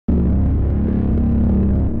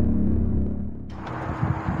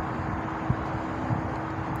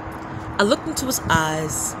I looked into his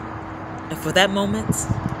eyes, and for that moment,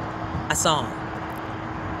 I saw him.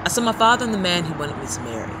 I saw my father and the man he wanted me to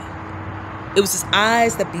marry. It was his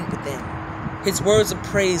eyes that beat within, his words of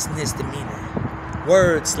praise and his demeanor.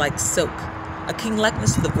 Words like silk, a king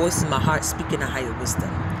likeness to the voice in my heart speaking a higher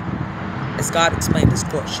wisdom. As God explained his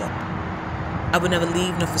courtship, I would never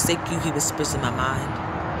leave nor forsake you, he whispers in my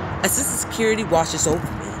mind. As his security washes over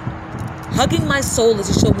me, hugging my soul as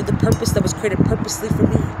he showed me the purpose that was created purposely for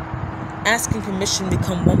me, asking permission to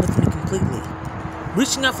become one with me completely,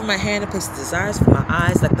 reaching out for my hand to place the desires for my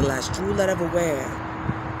eyes like the last jewel I'd ever wear,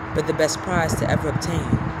 but the best prize to ever obtain,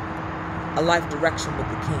 a life direction with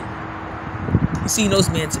the king. You see, he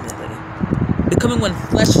knows me intimately. Becoming one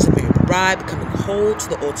flesh is a mere bride, becoming whole to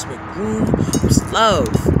the ultimate groom whose love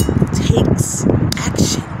takes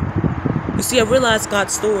action. You see, I realized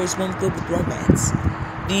God's story is one filled with romance.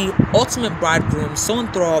 The ultimate bridegroom, so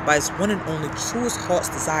enthralled by his one and only truest heart's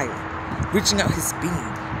desire, reaching out his being,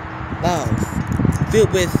 love,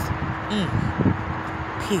 filled with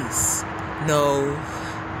peace, no,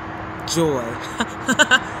 joy,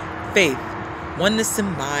 faith, oneness in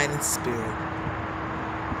mind and spirit.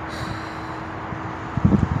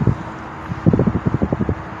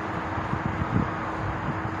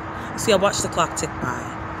 See, I watched the clock tick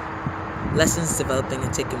by, lessons developing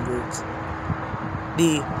and taking root.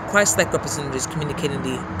 The Christ-like representatives communicating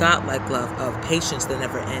the God-like love of patience that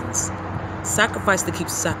never ends. Sacrifice that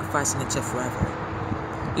keeps sacrificing until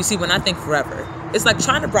forever. You see, when I think forever, it's like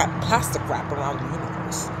trying to wrap plastic wrap around the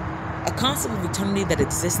universe. A concept of eternity that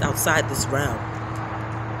exists outside this realm.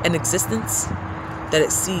 An existence that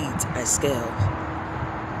exceeds our scale.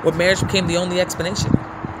 Where marriage became the only explanation.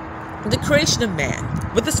 The creation of man,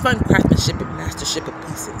 with its fine craftsmanship and mastership of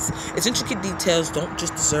pieces, its intricate details don't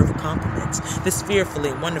just deserve a compliment. This fearfully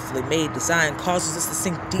and wonderfully made design causes us to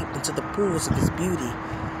sink deep into the pools of his beauty.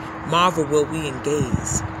 Marvel will we and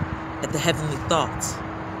gaze at the heavenly thoughts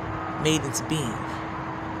made into being.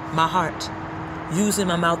 My heart, using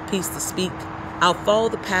my mouthpiece to speak, I'll follow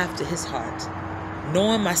the path to his heart,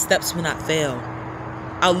 knowing my steps will not fail.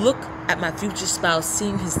 I'll look at my future spouse,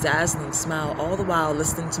 seeing his dazzling smile, all the while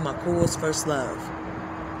listening to my core's first love,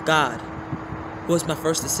 God, who was my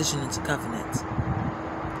first decision into covenant.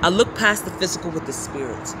 I look past the physical with the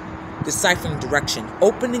spirit, deciphering direction,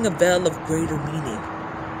 opening a veil of greater meaning,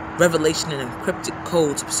 revelation and encrypted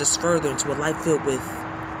code to persist further into a life filled with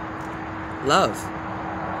love.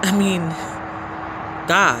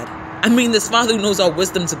 This Father who knows all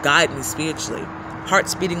wisdom to guide me spiritually.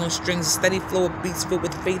 Hearts beating on strings, a steady flow of beats filled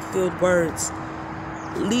with faith-filled words,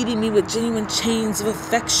 leading me with genuine chains of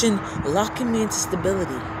affection, locking me into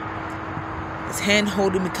stability. His hand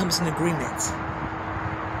holding becomes an agreement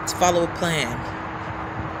to follow a plan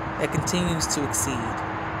that continues to exceed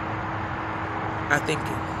our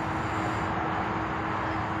thinking.